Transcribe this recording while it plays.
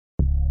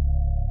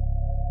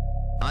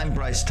I'm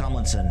Bryce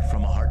Tomlinson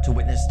from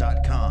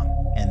ahearttowitness.com,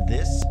 and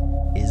this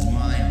is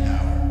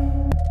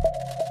MindPower.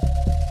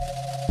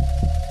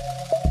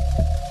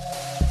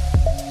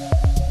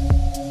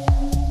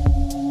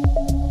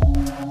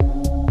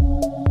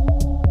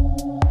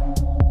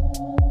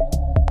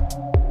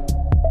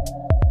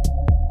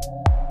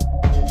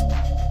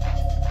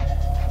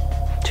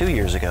 Two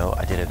years ago,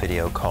 I did a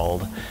video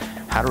called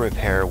How to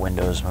Repair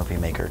Windows Movie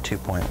Maker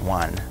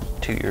 2.1.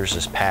 2 years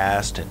has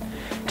passed and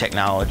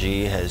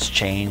technology has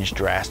changed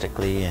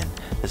drastically, and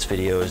this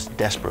video is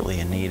desperately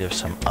in need of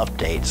some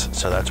updates,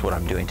 so that's what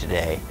I'm doing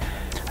today.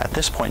 At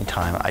this point in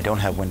time, I don't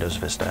have Windows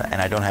Vista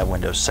and I don't have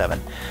Windows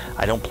 7.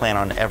 I don't plan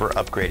on ever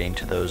upgrading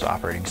to those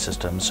operating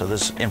systems, so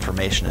this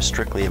information is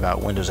strictly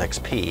about Windows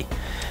XP,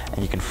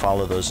 and you can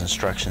follow those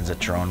instructions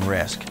at your own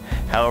risk.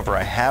 However,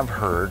 I have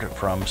heard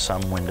from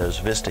some Windows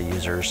Vista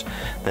users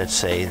that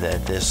say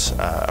that this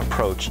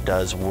approach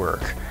does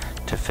work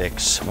to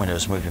fix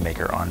Windows Movie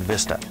Maker on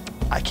Vista.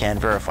 I can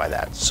verify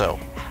that, so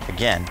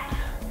again,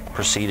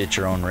 proceed at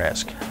your own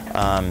risk.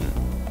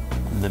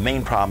 The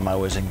main problem I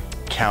was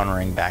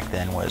encountering back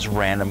then was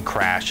random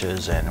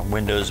crashes and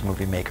Windows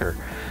Movie Maker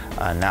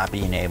not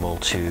being able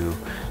to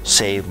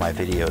save my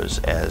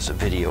videos as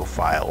video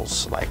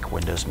files, like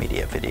Windows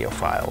Media video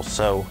files.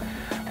 So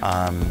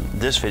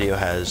this video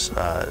has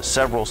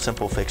several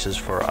simple fixes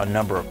for a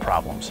number of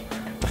problems.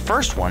 The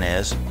first one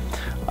is,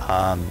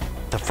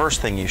 the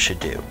first thing you should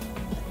do,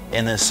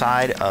 in the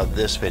side of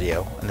this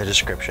video, in the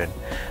description,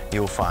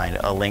 you'll find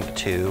a link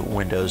to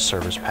Windows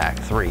Service Pack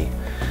 3.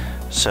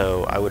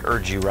 So I would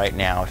urge you right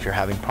now, if you're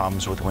having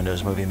problems with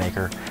Windows Movie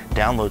Maker,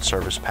 download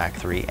Service Pack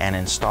 3 and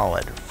install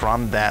it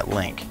from that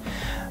link.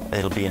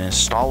 It'll be an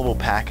installable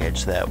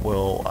package that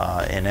will,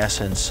 in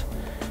essence,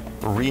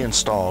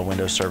 reinstall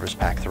Windows Service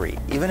Pack 3.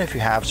 Even if you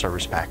have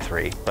Service Pack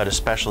 3, but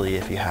especially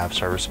if you have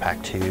Service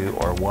Pack 2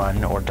 or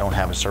 1 or don't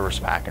have a Service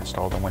Pack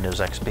installed on Windows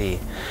XP,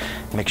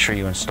 make sure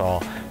you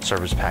install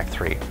Service Pack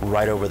 3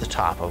 right over the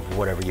top of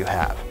whatever you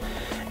have.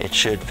 It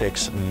should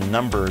fix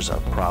numbers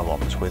of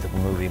problems with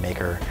Movie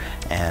Maker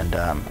and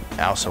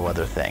also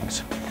other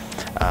things.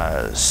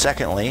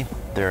 Secondly,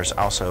 there's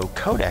also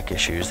codec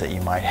issues that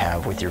you might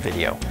have with your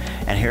video,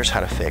 and here's how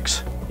to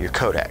fix your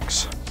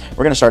codecs.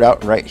 We're going to start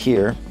out right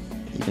here.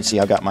 You can see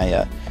I've got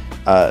my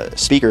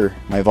speaker,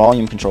 my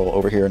volume control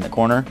over here in the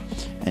corner,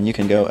 and you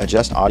can go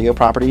adjust audio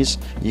properties.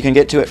 You can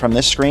get to it from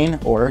this screen,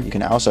 or you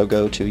can also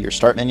go to your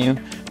start menu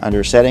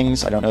under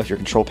settings. I don't know if your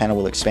control panel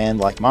will expand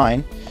like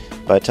mine,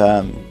 but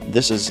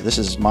this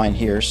is mine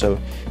here. So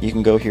you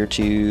can go here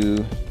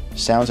to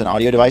sounds and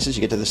audio devices.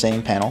 You get to the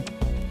same panel.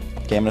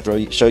 Okay, I'm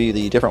going to show you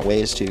the different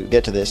ways to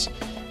get to this,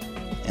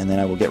 and then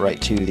I will get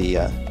right to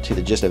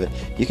the gist of it.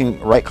 You can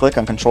right click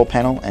on control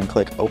panel and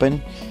click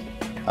open.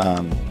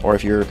 Or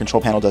if your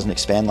control panel doesn't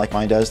expand like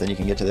mine does, then you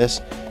can get to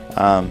this.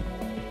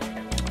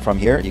 From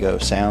here, you go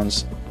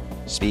sounds,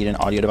 speed and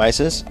audio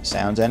devices,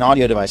 sounds and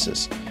audio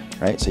devices,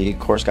 right? So you of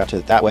course got to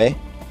it that way.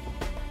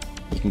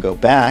 You can go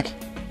back,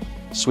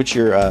 switch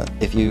your,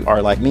 if you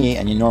are like me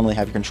and you normally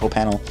have your control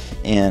panel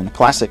in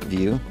classic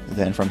view,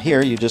 then from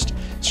here you just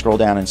scroll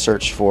down and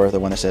search for the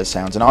one that says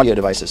sounds and audio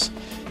devices.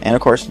 And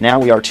of course, now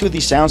we are to the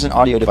sounds and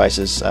audio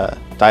devices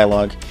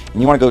dialog,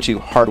 and you want to go to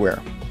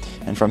hardware.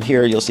 And from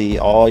here you'll see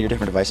all your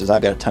different devices.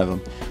 I've got a ton of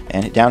them.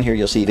 And down here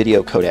you'll see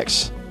video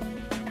codecs.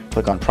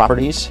 Click on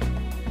properties,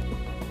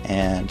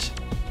 and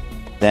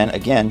then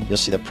again you'll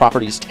see the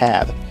properties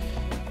tab.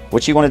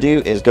 What you want to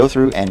do is go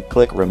through and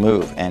click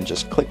remove, and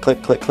just click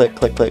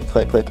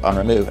on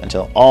remove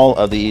until all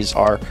of these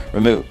are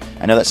removed.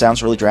 I know that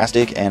sounds really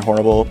drastic and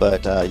horrible,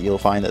 but you'll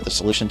find that the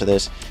solution to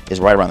this is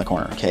right around the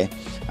corner. Okay,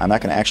 I'm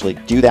not going to actually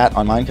do that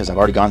on mine because I've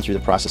already gone through the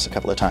process a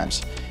couple of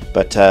times,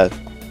 but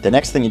the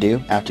next thing you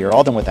do, after you're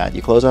all done with that,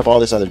 you close up all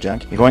this other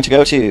junk. You're going to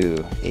go to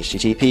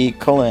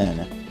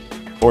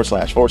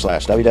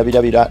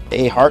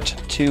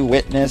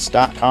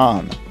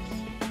http://www.ahearttowitness.com.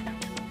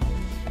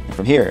 And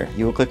from here,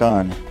 you will click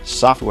on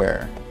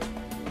software,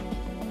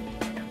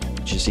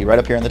 which you see right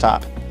up here in the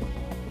top.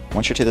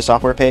 Once you're to the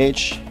software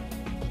page,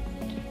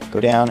 go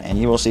down and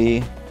you will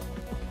see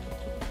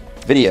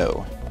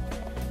video.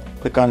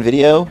 Click on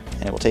video,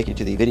 and it will take you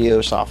to the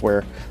video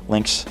software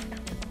links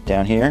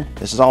down here.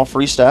 This is all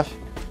free stuff.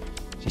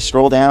 You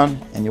scroll down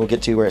and you will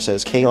get to where it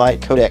says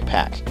K-Lite Codec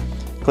Pack.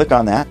 Click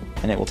on that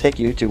and it will take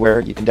you to where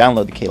you can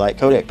download the K-Lite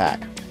Codec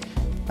Pack.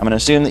 I'm going to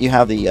assume that you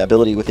have the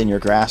ability within your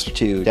grasp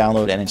to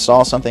download and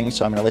install something,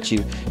 so I'm going to let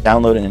you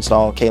download and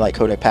install K-Lite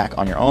Codec Pack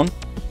on your own.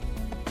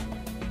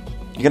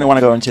 You're going to want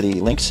to go into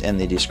the links in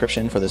the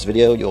description for this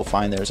video. You'll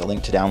find there's a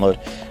link to download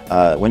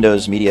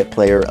Windows Media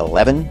Player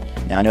 11.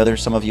 Now I know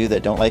there's some of you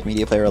that don't like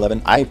Media Player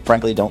 11. I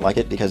frankly don't like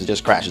it because it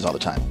just crashes all the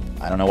time.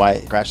 I don't know why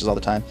it crashes all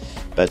the time,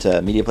 but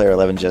Media Player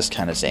 11 just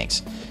kind of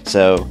stinks.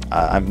 So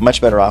I'm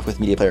much better off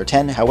with Media Player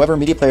 10. However,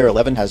 Media Player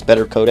 11 has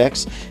better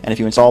codecs, and if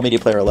you install Media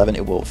Player 11,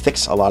 it will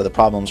fix a lot of the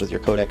problems with your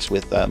codecs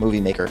with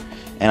Movie Maker.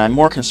 And I'm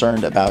more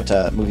concerned about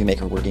Movie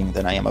Maker working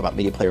than I am about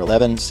Media Player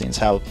 11, since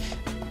how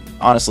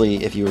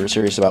honestly, if you were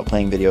serious about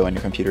playing video on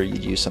your computer,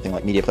 you'd use something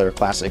like Media Player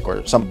Classic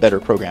or some better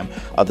program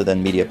other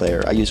than Media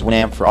Player. I use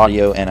Winamp for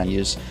audio, and I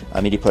use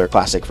Media Player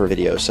Classic for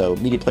video. So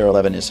Media Player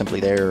 11 is simply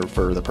there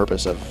for the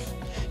purpose of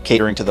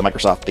catering to the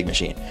Microsoft big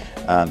machine.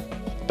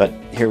 But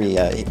here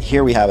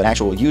we have an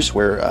actual use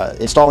where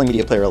installing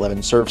Media Player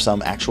 11 serves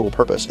some actual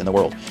purpose in the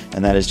world,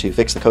 and that is to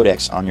fix the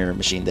codecs on your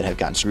machine that have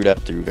gotten screwed up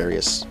through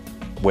various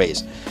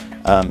ways.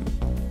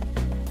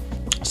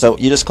 So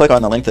you just click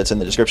on the link that's in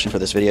the description for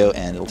this video,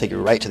 and it'll take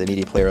you right to the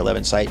Media Player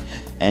 11 site,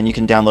 and you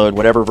can download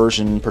whatever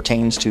version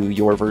pertains to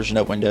your version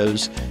of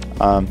Windows.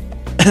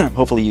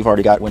 Hopefully you've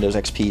already got Windows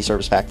XP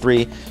Service Pack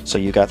 3, so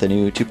you got the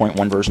new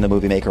 2.1 version of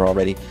Movie Maker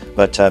already,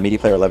 but Media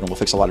Player 11 will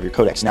fix a lot of your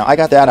codecs. Now, I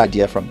got that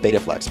idea from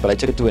BetaFlux, but I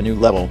took it to a new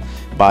level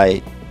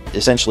by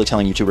essentially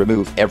telling you to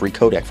remove every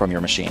codec from your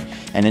machine,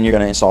 and then you're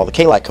going to install the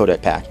K-Lite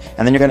codec pack,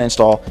 and then you're going to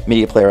install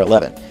Media Player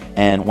 11.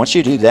 And once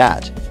you do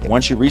that,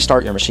 once you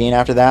restart your machine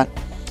after that,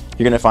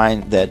 you're going to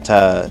find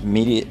that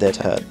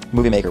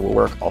Movie Maker will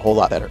work a whole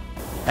lot better.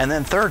 And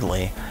then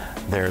thirdly,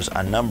 there's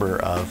a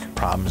number of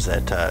problems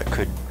that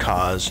could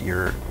cause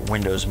your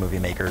Windows Movie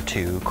Maker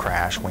to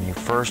crash when you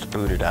first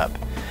boot it up.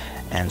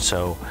 And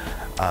so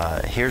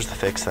here's the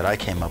fix that I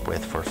came up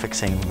with for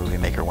fixing Movie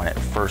Maker when it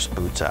first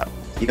boots up.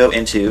 You go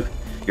into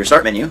your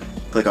Start menu,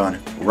 click on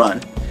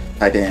Run,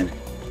 type in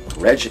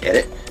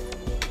regedit,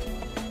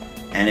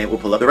 and it will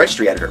pull up the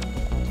registry editor.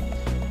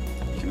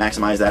 You can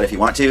maximize that if you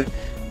want to.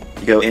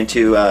 You go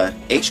into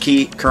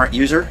H-key current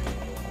user,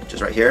 which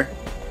is right here.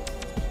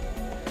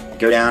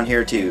 Go down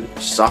here to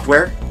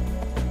software,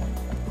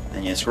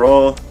 and you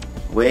scroll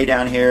way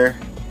down here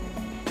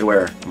to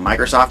where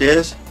Microsoft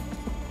is,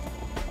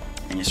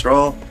 and you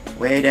scroll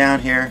way down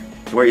here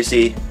to where you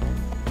see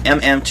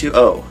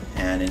MM20,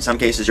 and in some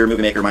cases your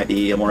Movie Maker might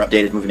be a more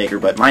updated Movie Maker,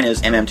 but mine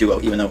is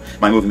MM20, even though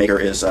my Movie Maker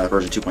is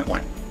version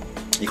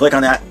 2.1. You click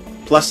on that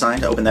plus sign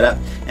to open that up,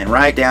 and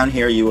right down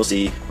here you will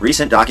see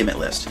recent document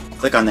list.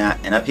 Click on that,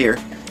 and up here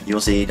you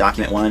will see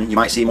document 1. You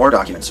might see more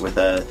documents. With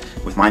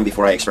mine,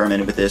 before I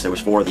experimented with this, there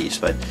was 4 of these,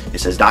 but it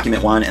says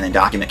document 1 and then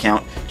document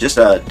count. Just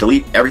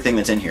delete everything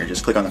that's in here.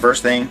 Just click on the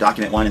first thing,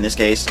 document 1 in this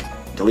case,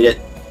 delete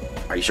it.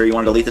 Are you sure you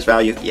want to delete this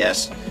value?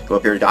 Yes. Go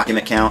up here to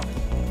document count,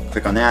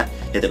 click on that,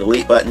 hit the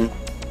delete button,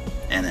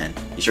 and then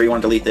you sure you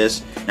want to delete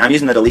this? Now I'm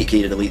using the delete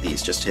key to delete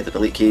these. Just hit the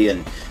delete key,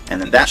 and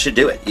then that should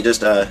do it. You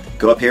just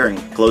go up here and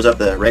close up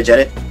the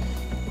regedit,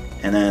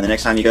 and then the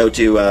next time you go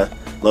to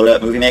load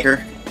up Movie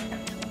Maker,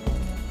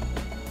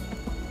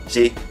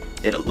 see,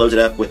 it loads it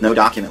up with no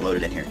document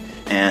loaded in here,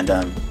 and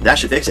that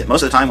should fix it.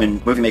 Most of the time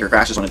when Movie Maker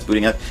crashes when it's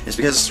booting up, it's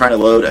because it's trying to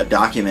load a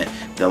document,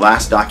 the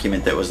last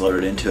document that was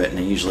loaded into it,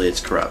 and usually it's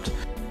corrupt.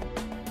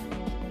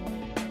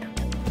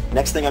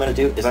 Next thing I'm going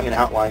to do is I'm going to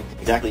outline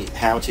exactly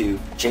how to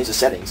change the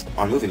settings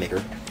on Movie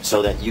Maker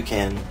so that you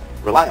can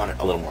rely on it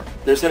a little more.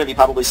 There's going to be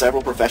probably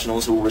several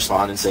professionals who will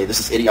respond and say,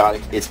 this is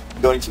idiotic, it's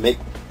going to make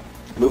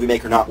Movie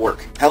Maker not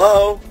work.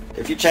 Hello?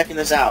 If you're checking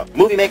this out,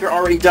 Movie Maker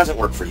already doesn't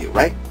work for you,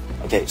 right?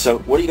 Okay, so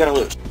what are you going to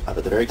lose? Up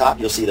at the very top,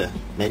 you'll see the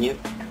menu.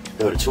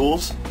 Go to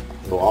Tools,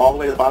 go all the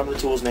way to the bottom of the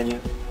Tools menu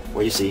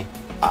where you see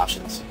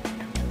Options.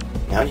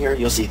 Down here,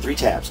 you'll see 3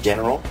 tabs,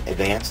 General,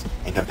 Advanced,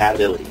 and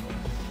Compatibility.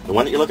 The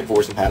one that you're looking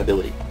for is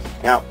Compatibility.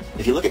 Now,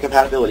 if you look at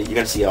Compatibility, you're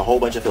going to see a whole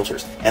bunch of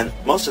filters, and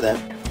most of them,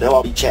 they'll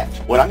all be checked.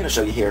 What I'm going to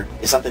show you here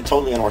is something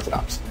totally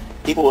unorthodox.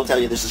 People will tell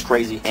you this is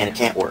crazy and it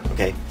can't work,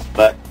 okay?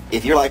 But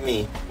if you're like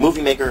me,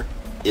 Movie Maker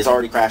is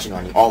already crashing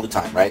on you all the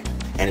time, right?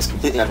 And it's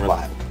completely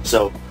unreliable.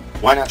 So,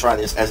 why not try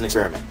this as an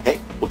experiment? Hey,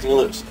 what can you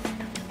lose?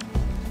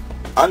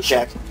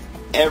 Uncheck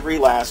every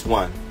last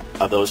one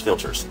of those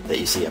filters that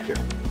you see up here.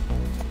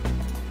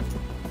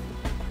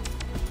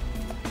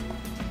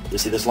 You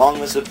see this long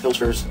list of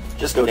filters,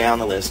 just go down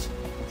the list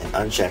and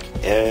uncheck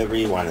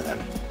every one of them.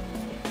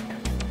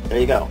 There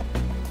you go.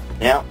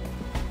 Now,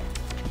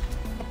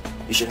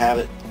 you should have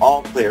it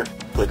all clear.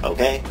 Click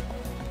OK.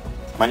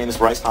 My name is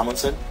Bryce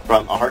Tomlinson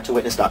from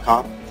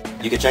ahearttowitness.com.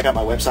 You can check out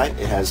my website.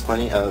 It has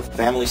plenty of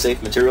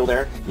family-safe material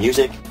there,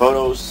 music,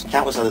 photos,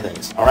 countless other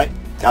things. All right?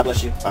 God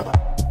bless you. Bye-bye.